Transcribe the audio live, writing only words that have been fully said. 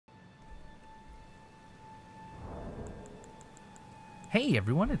Hey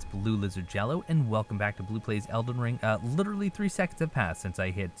everyone, it's BlueLizardJello, and welcome back to Blue Plays Elden Ring. Literally 3 seconds have passed since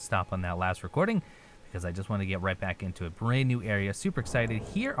I hit stop on that last recording, because I just want to get right back into a brand new area. Super excited.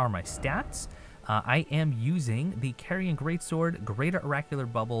 Here are my stats. I am using the Carrion Greatsword, Greater Oracular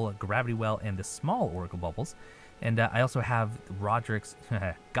Bubble, Gravity Well, and the Small Oracle Bubbles. And I also have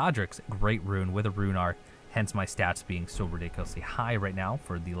Godric's Great Rune with a Runar, hence my stats being so ridiculously high right now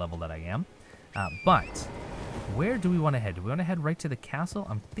for the level that I am. But where do we want to head? Do we want to head right to the castle?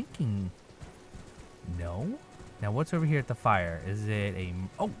 I'm thinking no. Now what's over here at the fire? Is it a...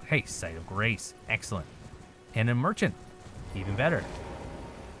 Oh, hey, Site of Grace. Excellent. And a merchant. Even better.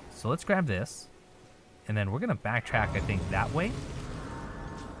 So let's grab this. And then we're going to backtrack, I think, that way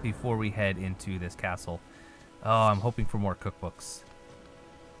before we head into this castle. Oh, I'm hoping for more cookbooks.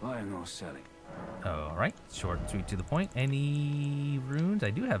 Buying or selling? All right, short and sweet to the point. Any runes? I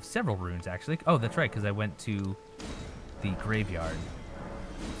do have several runes, actually. Oh, that's right, because I went to the graveyard.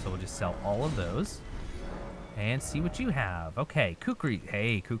 So we'll just sell all of those and see what you have. Okay, kukri.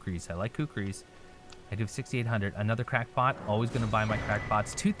 Hey, kukris. I like kukris. I do have 6,800. Another crackpot. Always going to buy my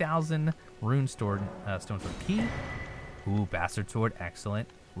crackpots. 2,000 rune stone sword key. Ooh, bastard sword. Excellent.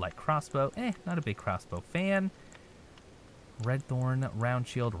 Light crossbow. Not a big crossbow fan. Red thorn, round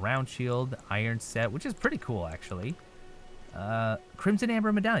shield, iron set, which is pretty cool actually. Crimson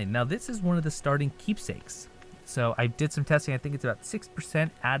amber medallion. Now this is one of the starting keepsakes. So I did some testing. I think it's about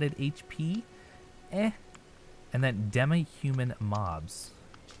 6% added HP. And then demi-human mobs.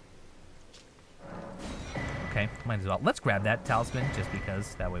 Okay, might as well. Let's grab that talisman just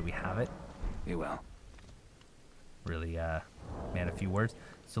because that way we have it. You will. Really, man, a few words.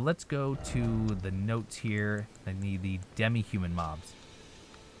 So let's go to the notes here. I need the demi-human mobs.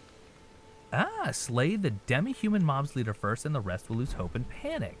 Slay the demi-human mobs leader first and the rest will lose hope and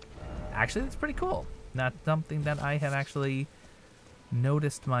panic. Actually, that's pretty cool. Not something that I have actually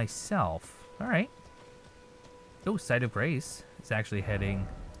noticed myself. All right. Oh, Site of Grace is actually heading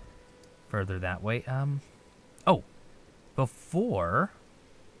further that way. Oh, before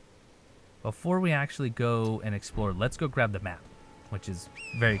we actually go and explore, let's go grab the map, which is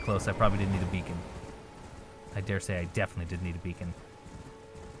very close. I probably didn't need a beacon. I dare say I definitely didn't need a beacon.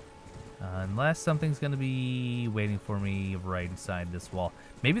 Unless something's going to be waiting for me right inside this wall.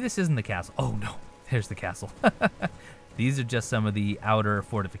 Maybe this isn't the castle. Oh, no. There's the castle. These are just some of the outer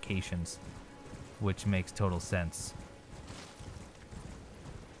fortifications, which makes total sense.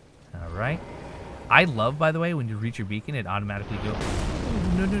 All right. I love, by the way, when you reach your beacon, it automatically goes...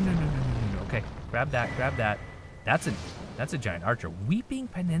 Oh, no. Okay, grab that. That's a giant archer. Weeping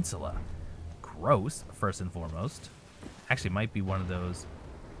Peninsula. Gross, first and foremost. Actually, might be one of those...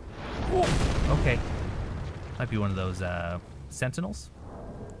 Ooh, okay. Might be one of those sentinels.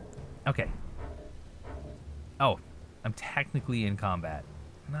 Okay. Oh, I'm technically in combat.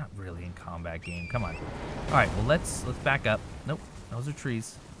 Not really in combat game. Come on. All right, well, let's back up. Nope, those are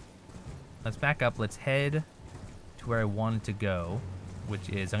trees. Let's back up. Let's head to where I wanted to go, which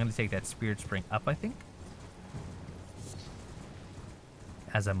is... I'm going to take that Spirit Spring up, I think.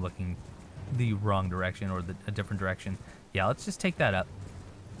 As I'm looking the wrong direction or a different direction. Yeah, let's just take that up.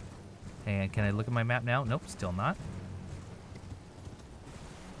 And can I look at my map now? Nope, still not.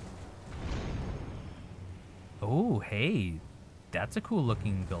 Oh, hey. That's a cool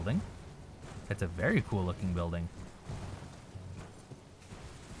looking building. That's a very cool looking building.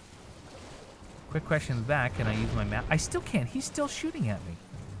 Quick question in the back. Can I use my map? I still can't. He's still shooting at me.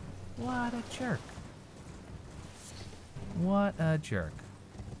 What a jerk. What a jerk.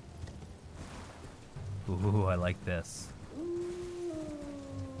 Ooh, I like this.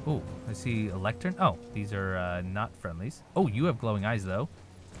 Ooh, I see a lectern. Oh, these are not friendlies. Oh, you have glowing eyes, though.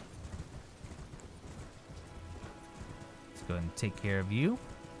 Let's go ahead and take care of you.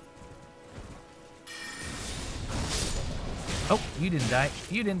 Oh, you didn't die.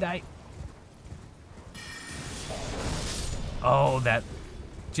 You didn't die. Oh, that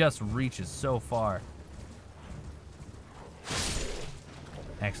just reaches so far.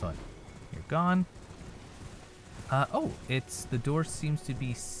 Excellent. You're gone. Oh, the door seems to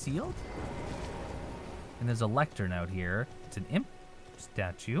be sealed. And there's a lectern out here. It's an imp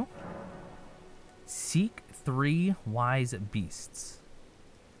statue. Seek 3 wise beasts.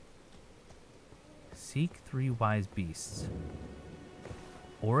 Seek 3 wise beasts.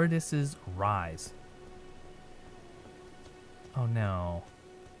 Oridus's Rise. Oh no.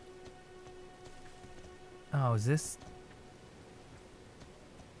 Oh, is this...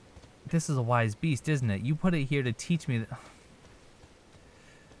 This is a wise beast, isn't it? You put it here to teach me that...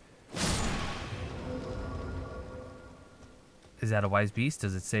 Is that a wise beast?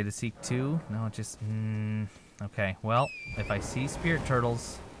 Does it say to seek 2? No, it just... Okay, well, if I see spirit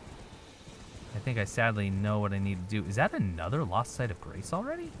turtles, I think I sadly know what I need to do. Is that another lost site of grace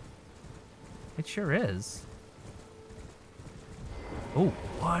already? It sure is. Oh,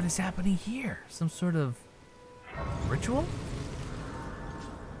 what is happening here? Some sort of ritual?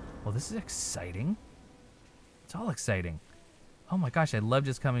 Well, this is exciting. It's all exciting. Oh my gosh, I love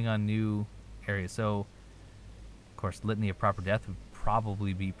just coming on new areas. So, of course, Litany of Proper Death would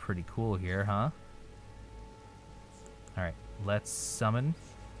probably be pretty cool here, huh? All right, let's summon.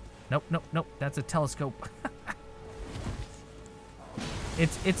 Nope, nope, nope. That's a telescope.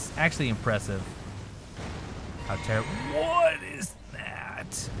 It's actually impressive. How terrible. What is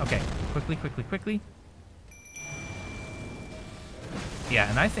that? Okay, quickly, quickly, quickly. Yeah,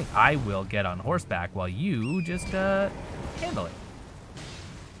 and I think I will get on horseback while you just handle it.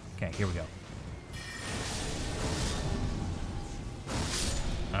 Okay, here we go.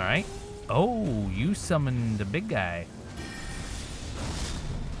 All right. Oh, you summoned the big guy.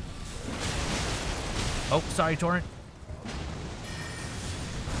 Oh, sorry, Torrent.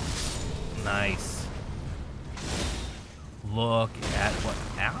 Nice. Look at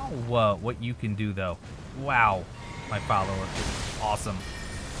what you can do, though. Wow, my follower is awesome.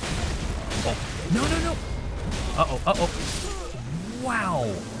 Oh, no, no, no. Uh-oh, uh-oh.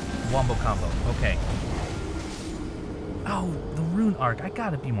 Wow. Wombo combo, okay. Oh, the rune arc. I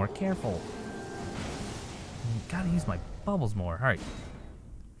gotta be more careful. Gotta use my bubbles more. All right.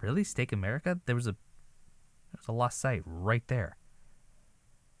 Really? Stake America? There's a lost site right there.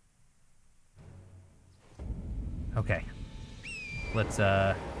 Okay. Let's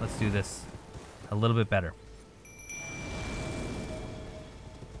do this a little bit better.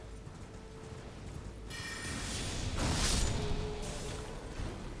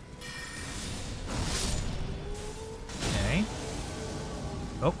 Okay.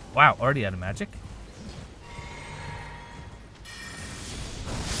 Oh, wow, already out of magic.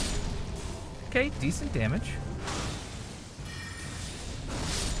 Okay, decent damage.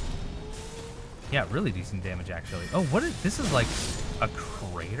 Yeah, really decent damage, actually. Oh, what is this? Is like a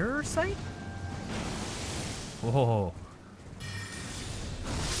crater site? Whoa.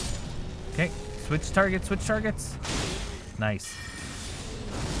 Okay, switch targets, switch targets. Nice.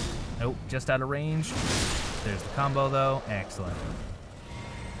 Nope, just out of range. There's the combo, though. Excellent.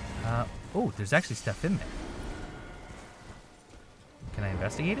 Oh, there's actually stuff in there. Can I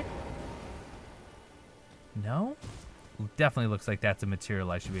investigate it? No? Definitely looks like that's a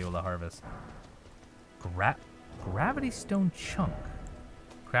material I should be able to harvest. Gravity stone chunk.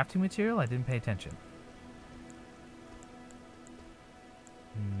 Crafting material? I didn't pay attention.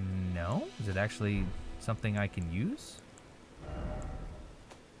 No? Is it actually something I can use?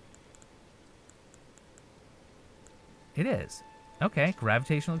 It is. Okay,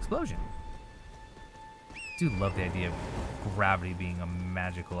 gravitational explosion. Do love the idea of gravity being a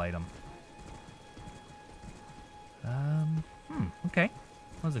magical item. Okay.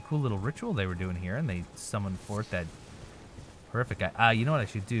 That was a cool little ritual they were doing here, and they summoned forth that horrific guy. You know what I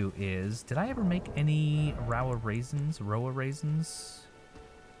should do is, did I ever make any Roa raisins?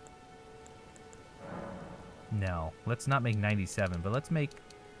 No. Let's not make 97, but let's make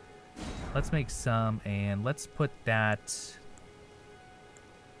some, and let's put that.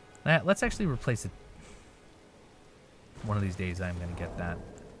 Let's actually replace it. One of these days I'm gonna get that.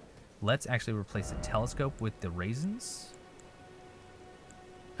 Let's actually replace the telescope with the raisins.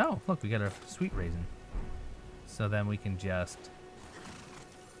 Oh, look, we got a sweet raisin. So then we can just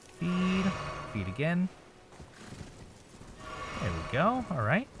feed again. There we go. All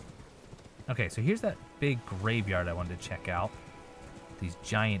right. Okay, so here's that big graveyard I wanted to check out. These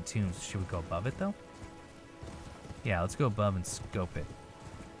giant tombs. Should we go above it, though? Yeah, let's go above and scope it.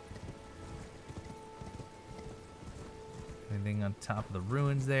 Anything on top of the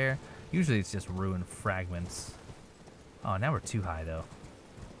ruins there? Usually it's just ruin fragments. Oh, now we're too high, though.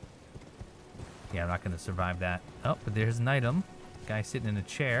 Yeah, I'm not going to survive that. Oh, but there's an item. Guy sitting in a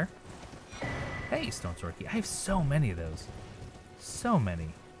chair. Hey, Stone Sword Key. I have so many of those. So many.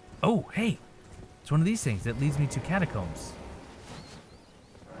 Oh, hey. It's one of these things that leads me to catacombs.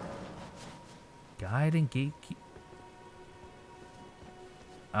 Guide and gatekeep.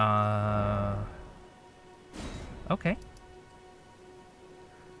 Okay.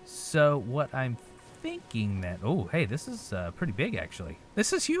 So what I'm thinking that... Oh, hey, this is pretty big, actually.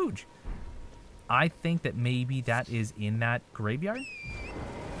 This is huge. I think that maybe that is in that graveyard.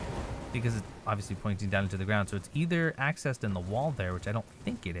 Because it's obviously pointing down into the ground. So it's either accessed in the wall there, which I don't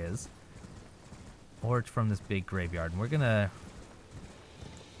think it is. Or it's from this big graveyard. And we're gonna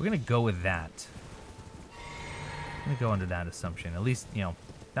go with that. I'm gonna go under that assumption. At least, you know,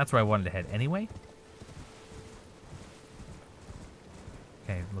 that's where I wanted to head anyway.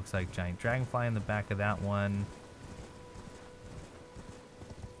 Okay, looks like giant dragonfly in the back of that one.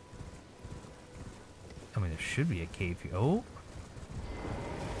 I mean, there should be a cave here. Oh!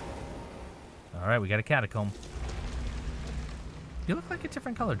 Alright, we got a catacomb. You look like a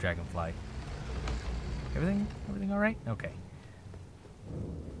different color dragonfly. Everything alright? Okay.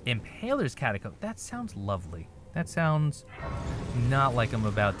 Impaler's catacomb. That sounds lovely. That sounds not like I'm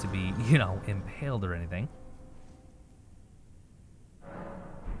about to be, you know, impaled or anything.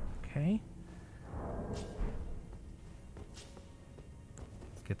 Okay.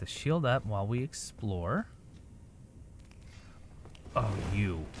 Let's get the shield up while we explore. Oh,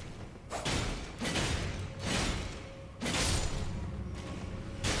 you.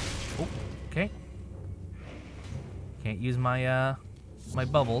 Oh, okay. Can't use my my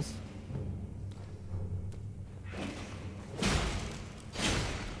bubbles.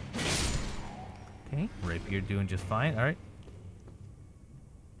 Okay, rapier doing just fine. All right.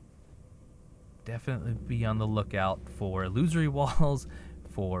 Definitely be on the lookout for illusory walls,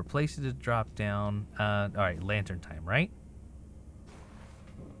 for places to drop down. All right, lantern time, right?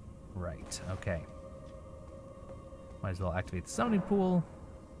 Right, okay. Might as well activate the summoning pool.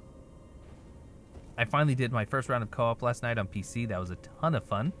 I finally did my first round of co-op last night on PC. That was a ton of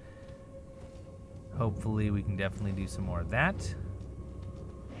fun. Hopefully we can definitely do some more of that.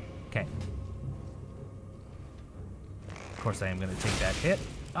 Okay. Of course I am going to take that hit.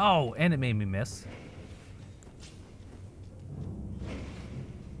 Oh, and it made me miss.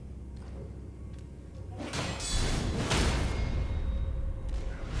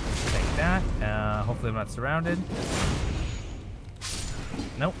 Take that. Hopefully I'm not surrounded.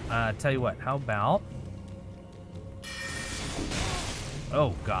 Nope. Tell you what, how about...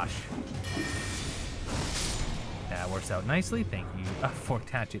 Oh, gosh. That works out nicely. Thank you. Forked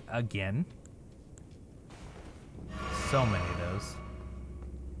hatchet again. So many of those.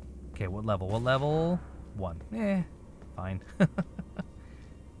 Okay, what level? What level? 1. Eh, fine.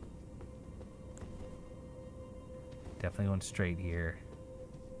 Definitely going straight here.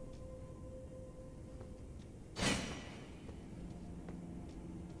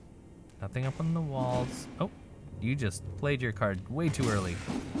 Nothing up on the walls. Oh, you just played your card way too early.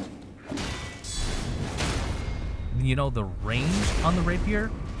 You know, the range on the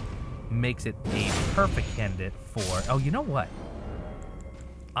rapier makes it a perfect candidate for... Oh, you know what?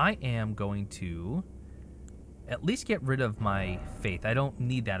 I am going to at least get rid of my faith. I don't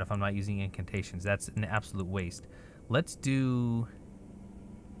need that if I'm not using incantations. That's an absolute waste. Let's do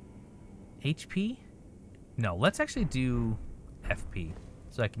HP? No, let's actually do FP.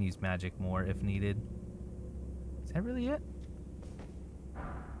 So I can use magic more if needed. Is that really it?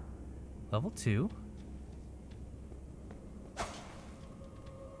 Level 2.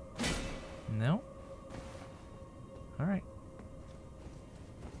 No. Alright.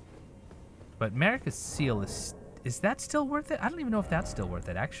 But Marika's seal is that still worth it? I don't even know if that's still worth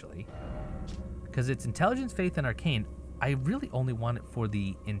it, actually. Because it's intelligence, faith, and arcane. I really only want it for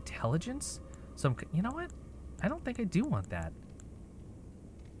the intelligence. So, you know what? I don't think I do want that.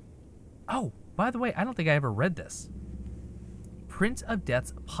 Oh, by the way, I don't think I ever read this. Prince of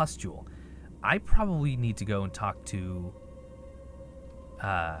Death's Pustule. I probably need to go and talk to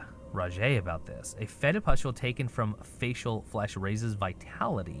Rajay about this. A fetid pustule taken from facial flesh raises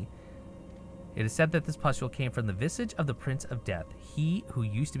vitality. It is said that this pustule came from the visage of the Prince of Death, he who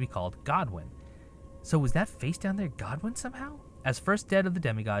used to be called Godwin. So was that face down there Godwin somehow? As first dead of the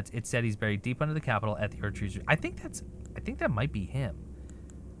demigods, it's said he's buried deep under the capital at the Erdtree. I think that might be him.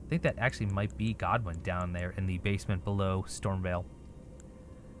 I think that actually might be Godwin down there in the basement below Stormvale.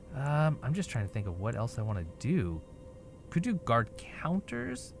 I'm just trying to think of what else I want to do. Could do guard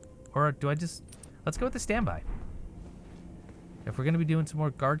counters, or do I just... Let's go with the standby. If we're going to be doing some more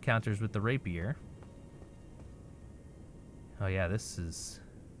guard counters with the rapier. Oh yeah, this is...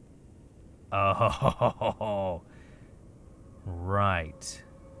 Oh, right.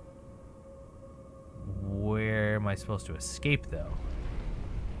 Where am I supposed to escape, though?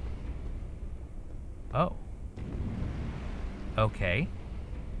 Oh. Okay.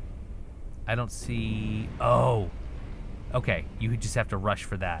 I don't see... Oh. Okay, you just have to rush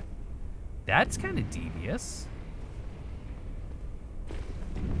for that. That's kind of devious.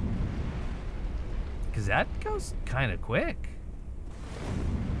 Because that goes kind of quick.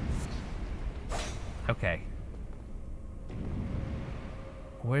 Okay.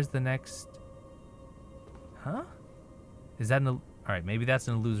 Where's the next... Huh? Is that an... Alright, maybe that's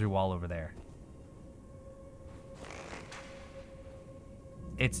an illusory wall over there.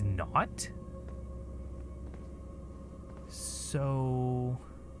 It's not? So...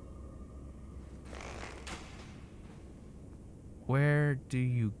 Where where do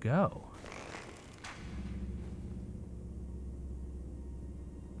you go?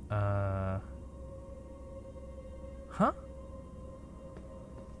 Huh?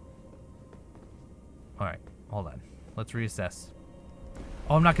 Alright, hold on. Let's reassess.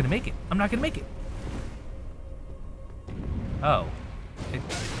 Oh, I'm not gonna make it. I'm not gonna make it. Oh.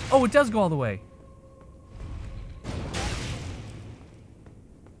 Oh, it does go all the way.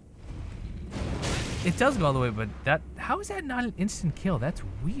 It does go all the way, but how is that not an instant kill? That's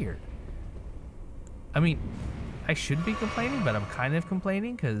weird. I mean, I shouldn't be complaining, but I'm kind of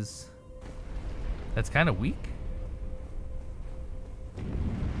complaining because that's kind of weak.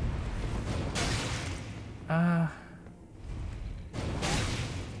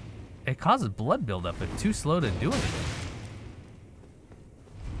 It causes blood buildup, but too slow to do anything.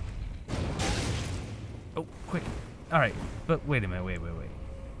 Oh, quick. All right, but wait a minute, wait.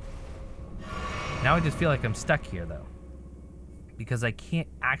 Now I just feel like I'm stuck here, though, because I can't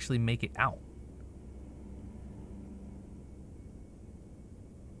actually make it out.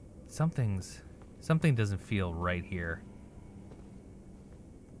 Something doesn't feel right here.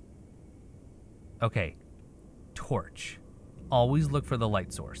 Okay, torch. Always look for the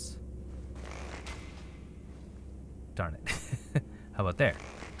light source. Darn it. How about there?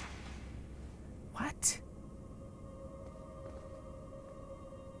 What?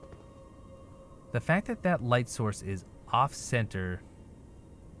 The fact that that light source is off-center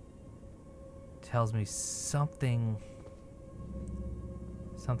tells me something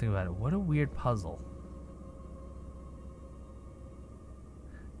about it. What a weird puzzle.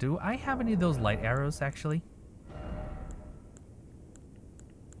 Do I have any of those light arrows, actually?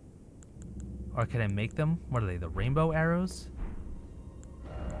 Or can I make them? What are they, the rainbow arrows?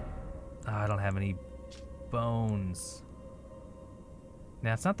 Oh, I don't have any bones.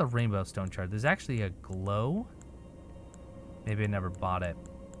 Now, it's not the rainbow stone shard. There's actually a glow. Maybe I never bought it.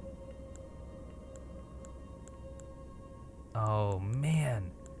 Oh, man.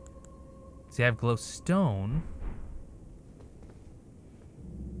 See, I have glow stone.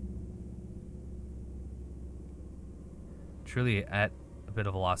 Truly at a bit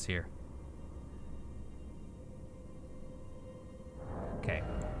of a loss here. Okay.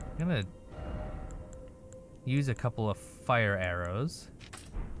 I'm gonna use a couple of fire arrows.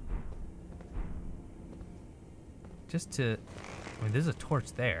 Just to... I mean, there's a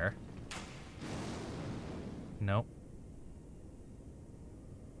torch there. Nope.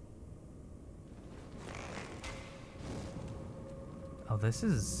 Oh, this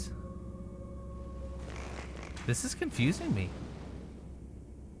is confusing me.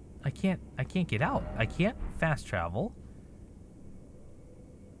 I can't get out. I can't fast travel.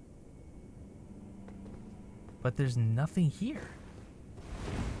 But there's nothing here.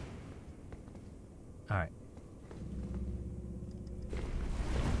 All right.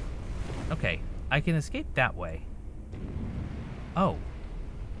 Okay, I can escape that way. Oh.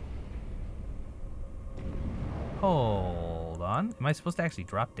 Hold on. Am I supposed to actually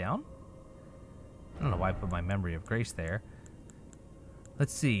drop down? I don't know why I put my memory of grace there.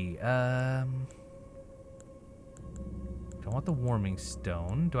 Let's see. Do I want the warming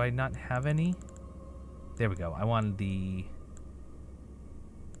stone? Do I not have any? There we go. I wanted the...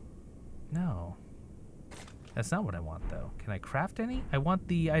 No. That's not what I want, though. Can I craft any? I want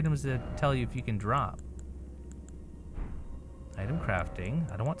the items that tell you if you can drop. Item crafting.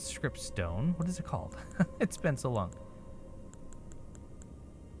 I don't want script stone. What is it called? It's been so long.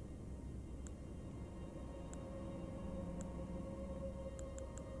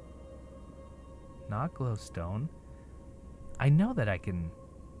 Not glowstone. I know that I can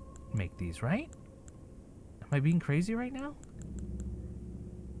make these, right? Am I being crazy right now?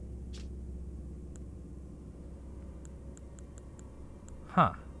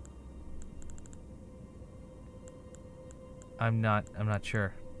 Huh. I'm not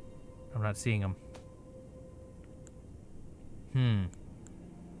sure. I'm not seeing them.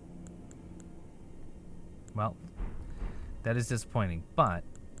 Well, that is disappointing, but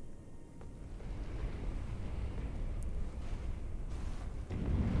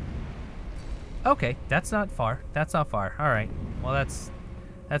okay, that's not far. That's not far. All right. Well, that's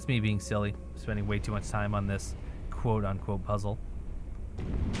me being silly, spending way too much time on this quote-unquote puzzle.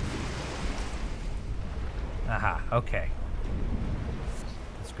 Aha, okay.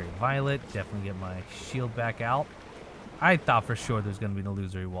 That's great. Violet, definitely get my shield back out. I thought for sure there's going to be an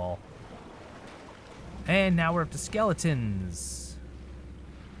illusory wall. And now we're up to skeletons.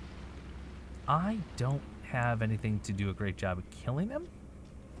 I don't have anything to do a great job of killing them.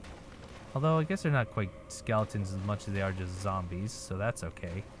 Although I guess they're not quite skeletons as much as they are just zombies, so that's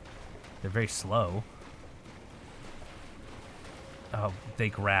okay. They're very slow. Oh, they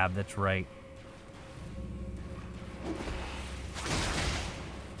grab, that's right.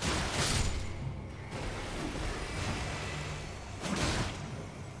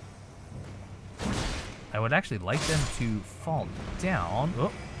 I would actually like them to fall down.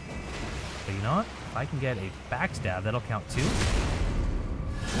 Oh. But you know what? If I can get a backstab, that'll count too.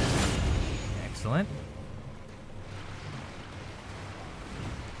 Excellent.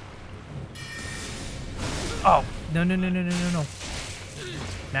 Oh, no, no, no, no, no, no, no.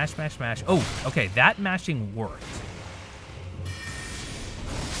 Mash, mash, mash. Oh, okay, that mashing worked.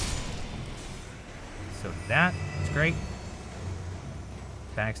 So that's great.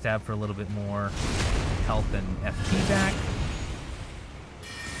 Backstab for a little bit more health and FP back.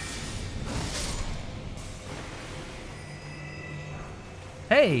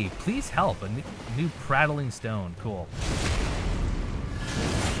 Hey, please help. A new prattling stone. Cool.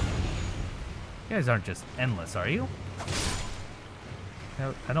 You guys aren't just endless, are you?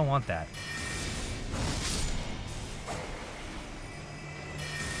 No, I don't want that.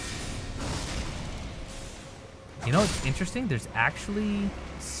 You know what's interesting? There's actually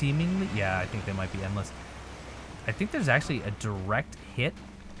seemingly... Yeah, I think they might be endless. I think there's actually a direct hit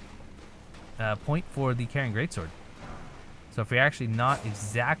point for the Carrying Greatsword. So if you're actually not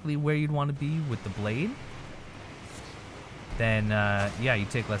exactly where you'd want to be with the blade, then yeah, you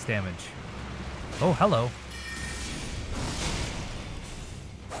take less damage. Oh, hello.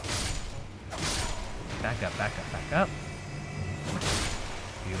 Back up, back up, back up.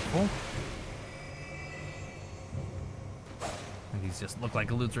 Beautiful. And these just look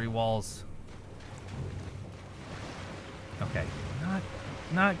like illusory walls. Okay,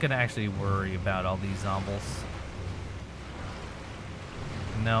 not gonna actually worry about all these zombies.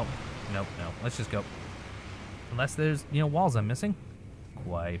 Nope, nope, nope. Let's just go. Unless there's, you know, walls I'm missing.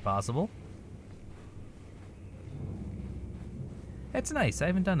 Quite possible. It's nice. I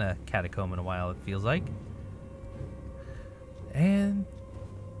haven't done a catacomb in a while, it feels like. And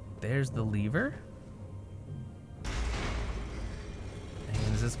there's the lever.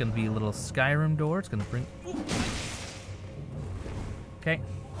 And is this going to be a little Skyrim door? It's going to bring... Ooh. Okay.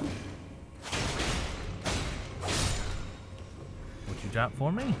 What you drop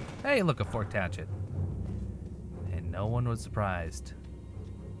for me? Hey, look, a forked hatchet. And no one was surprised.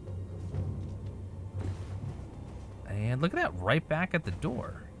 And look at that, right back at the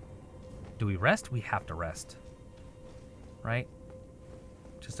door. Do we rest? We have to rest. Right?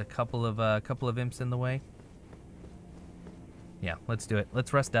 Just a couple of imps in the way. Yeah, let's do it.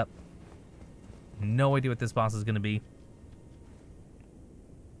 Let's rest up. No idea what this boss is going to be.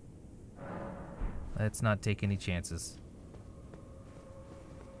 Let's not take any chances.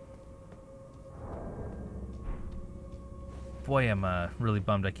 Boy, I'm really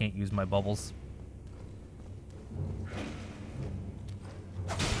bummed I can't use my bubbles.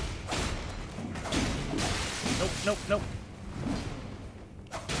 Nope, nope, nope.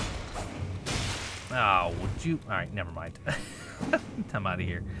 Oh, would you? All right, never mind. I'm out of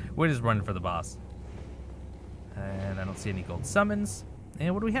here. We're just running for the boss. And I don't see any gold summons.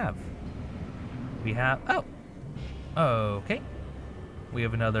 And what do we have? We have, oh, okay. We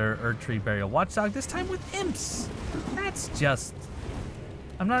have another Erdtree burial watchdog, this time with imps. That's just,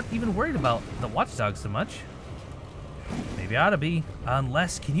 I'm not even worried about the watchdog so much. Maybe I ought to be,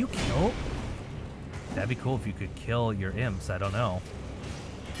 unless, can you kill? That'd be cool if you could kill your imps, I don't know.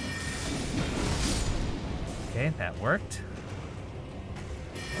 Okay, that worked.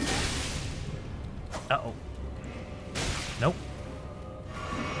 Uh-oh. Nope.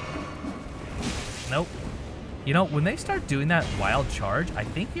 Nope. You know, when they start doing that wild charge, I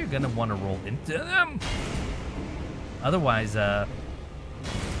think you're gonna want to roll into them. Otherwise, oh,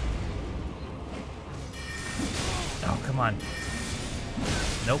 come on.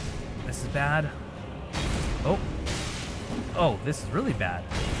 Nope. This is bad. Oh. Oh, this is really bad.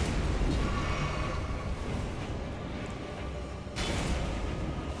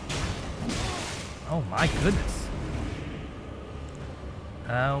 Oh my goodness.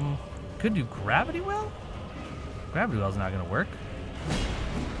 Could do gravity well? Gravity well's not gonna work.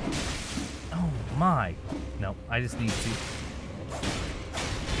 Oh my. No, I just need to.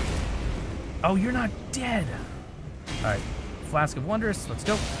 Oh, you're not dead. All right, Flask of Wondrous, let's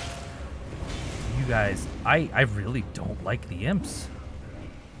go. You guys, I really don't like the imps.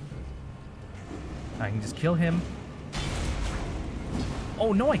 I can just kill him.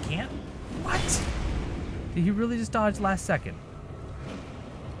 Oh, no, I can't. What? Did he really just dodge last second?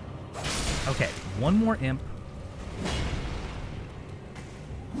 Okay, one more imp.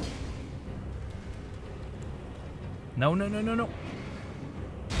 No, no, no, no, no.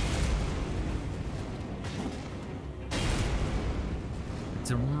 It's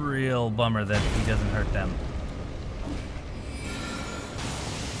a real bummer that he doesn't hurt them.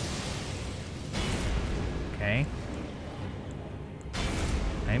 Okay.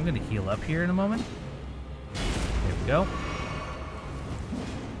 I am going to heal up here in a moment. There we go.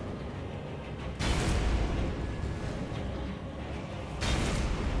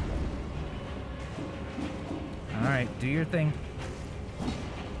 Alright, do your thing.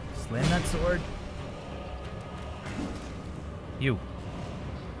 Slam that sword. You.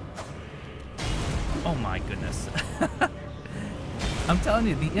 Oh my goodness. I'm telling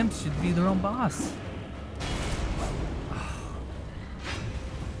you, the imps should be their own boss.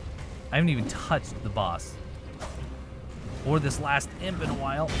 I haven't even touched the boss. Or this last imp in a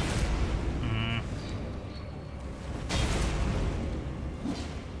while.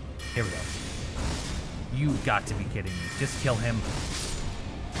 Here we go. You've got to be kidding me. Just kill him.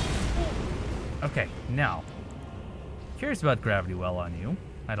 Okay, now. Curious about gravity well on you.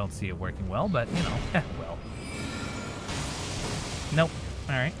 I don't see it working well, but, you know, well. Nope.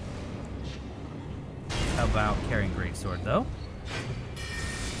 Alright. How about carrying greatsword, though?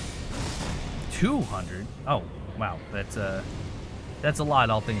 200? Oh, wow. That's a lot,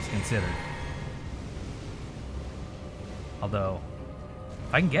 all things considered. Although,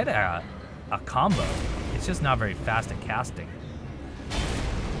 if I can get a combo, it's just not very fast at casting.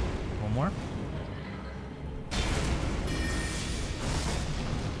 One more.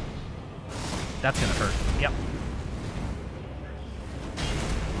 That's gonna hurt. Yep.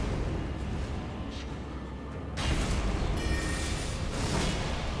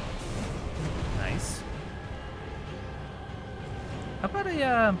 Nice. How about a,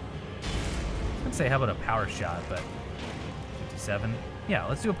 I was gonna say how about a power shot, but 57. Yeah,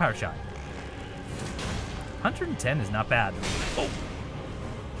 let's do a power shot. 110 is not bad. Oh,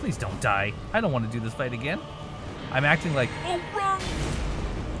 please don't die. I don't want to do this fight again. I'm acting like, oh, wrong.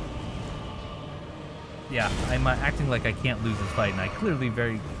 Yeah, I'm acting like I can't lose this fight, and I clearly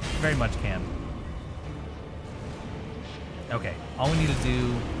very, very much can. Okay, all we need to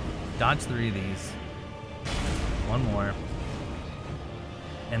do, dodge 3 of these. One more.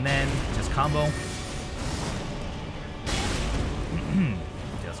 And then just combo.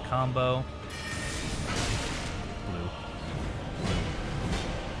 Just combo. Blue. Blue.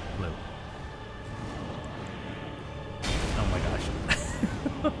 Blue. Oh my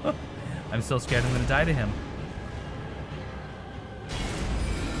gosh. I'm so scared I'm gonna die to him.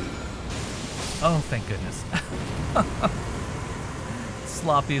 Oh, thank goodness.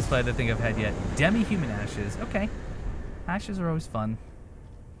 Sloppiest fight I think I've had yet. Demi-human ashes. Okay. Ashes are always fun.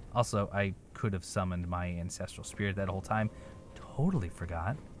 Also, I could have summoned my ancestral spirit that whole time. Totally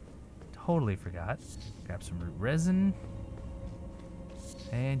forgot. Totally forgot. Grab some root resin.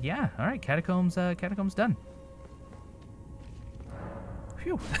 And yeah, all right, catacombs done.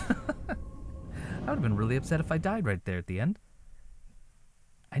 Phew. I would have been really upset if I died right there at the end.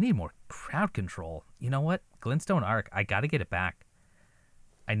 I need more crowd control. You know what? Glintstone Arc, I gotta get it back.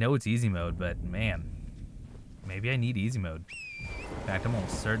 I know it's easy mode, but man, maybe I need easy mode. In fact, I'm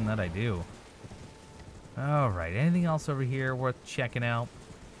almost certain that I do. Alright, anything else over here worth checking out?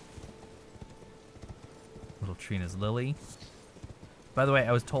 Little Trina's Lily. By the way,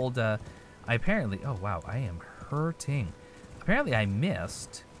 I was told, I apparently, oh wow, I am hurting. Apparently I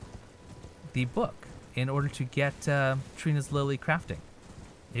missed the book in order to get Trina's Lily crafting.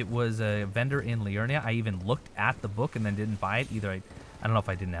 It was a vendor in Liurnia. I even looked at the book and then didn't buy it. Either I don't know if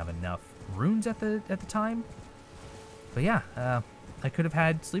I didn't have enough runes at the time. But yeah, I could have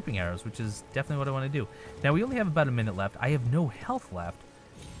had sleeping arrows, which is definitely what I want to do. Now we only have about a minute left. I have no health left.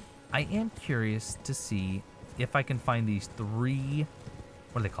 I am curious to see if I can find these 3,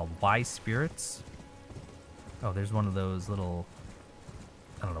 what are they called? Wise spirits? Oh, there's one of those little,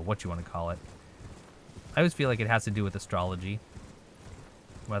 I don't know what you want to call it. I always feel like it has to do with astrology.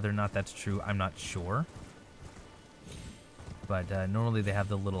 Whether or not that's true, I'm not sure. But normally they have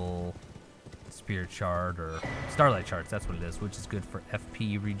the little spirit shard or starlight shards, that's what it is, which is good for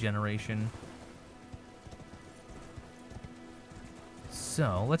FP regeneration.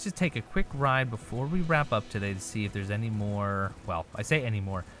 So let's just take a quick ride before we wrap up today to see if there's any more, well, I say any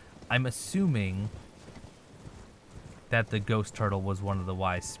more. I'm assuming that the ghost turtle was one of the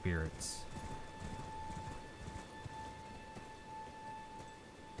wise spirits.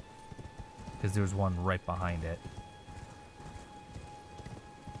 Because there's one right behind it.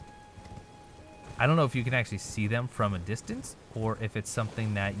 I don't know if you can actually see them from a distance, or if it's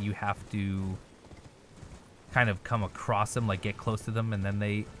something that you have to kind of come across them, like get close to them, and then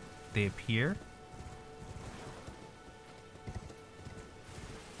they appear.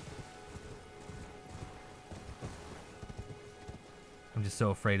 I'm I'm just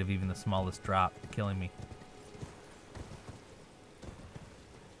so afraid of even the smallest drop killing me.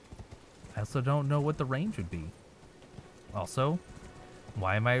 I also don't know what the range would be. Also,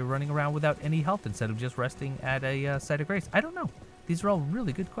 why am I running around without any health instead of just resting at a site of grace? I don't know. These are all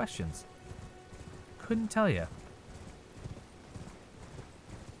really good questions. Couldn't tell you.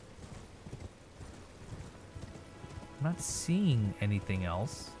 I'm not seeing anything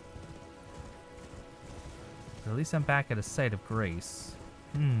else. Or at least I'm back at a site of grace.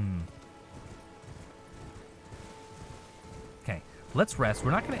 Okay, let's rest. We're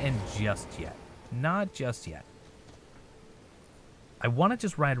not going to end just yet. Not just yet. I want to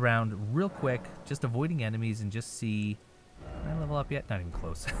just ride around real quick, just avoiding enemies and just see... Can I level up yet? Not even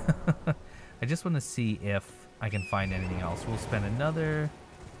close. I just want to see if I can find anything else. We'll spend another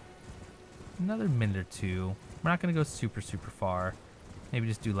minute or two. We're not going to go super far. Maybe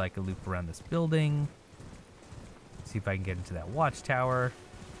just do like a loop around this building. See if I can get into that watchtower.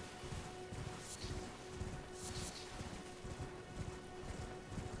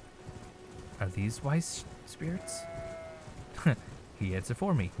 Are these wise spirits? He answered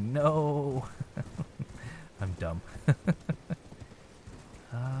for me. No. I'm dumb.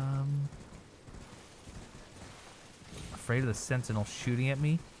 Afraid of the sentinel shooting at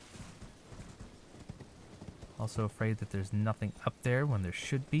me. Also afraid that there's nothing up there when there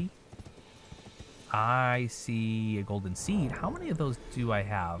should be. I see a golden seed. How many of those do I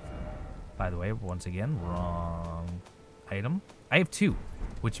have? By the way, once again, wrong item. I have 2,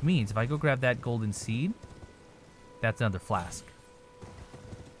 which means if I go grab that golden seed, that's another flask.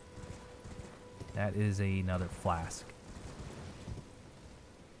 That is another flask.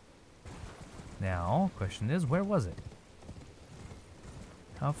 Now, question is, where was it?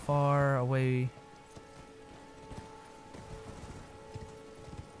 How far away?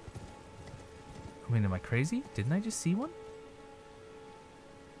 I mean, am I crazy? Didn't I just see one?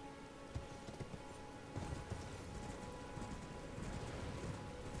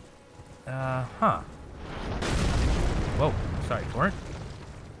 Huh. Whoa, sorry, Torrent.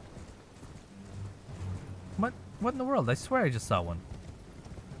 What in the world? I swear I just saw one.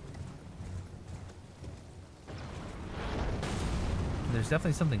 There's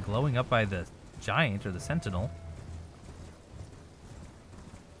definitely something glowing up by the giant or the sentinel.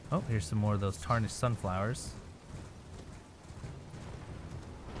 Oh, here's some more of those tarnished sunflowers.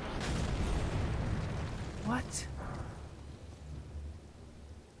 What?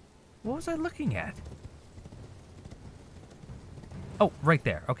 What was I looking at? Oh, right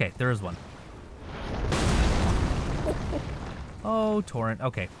there. Okay, there is one. Oh, torrent.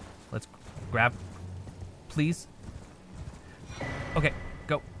 Okay, let's grab. Please. Okay,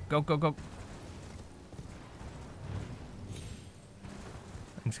 go. I'm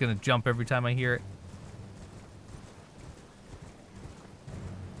just gonna jump every time I hear it.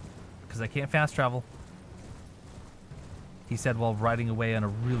 Because I can't fast travel. He said while riding away on a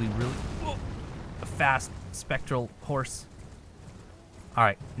really fast spectral horse.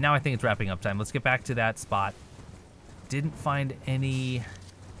 Alright, now I think it's wrapping up time. Let's get back to that spot. Didn't find any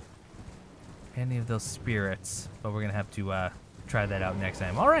of those spirits, but we're gonna have to try that out next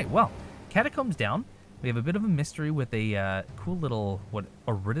time. Alright, well, Catacombs down. We have a bit of a mystery with a cool little,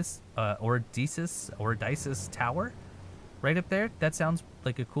 Ordisis tower right up there. That sounds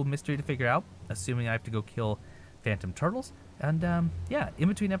like a cool mystery to figure out, assuming I have to go kill phantom turtles. And yeah, in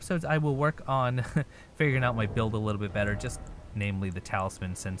between episodes, I will work on figuring out my build a little bit better, just namely the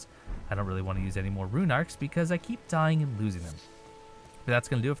talisman, since I don't really want to use any more rune arcs because I keep dying and losing them. But that's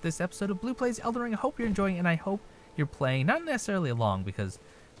going to do it for this episode of Blue Plays Elden Ring. I hope you're enjoying it, and I hope you're playing, not necessarily along, because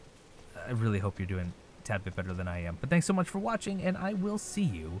I really hope you're doing a tad bit better than I am. But thanks so much for watching, and I will see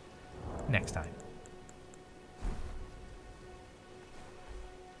you next time.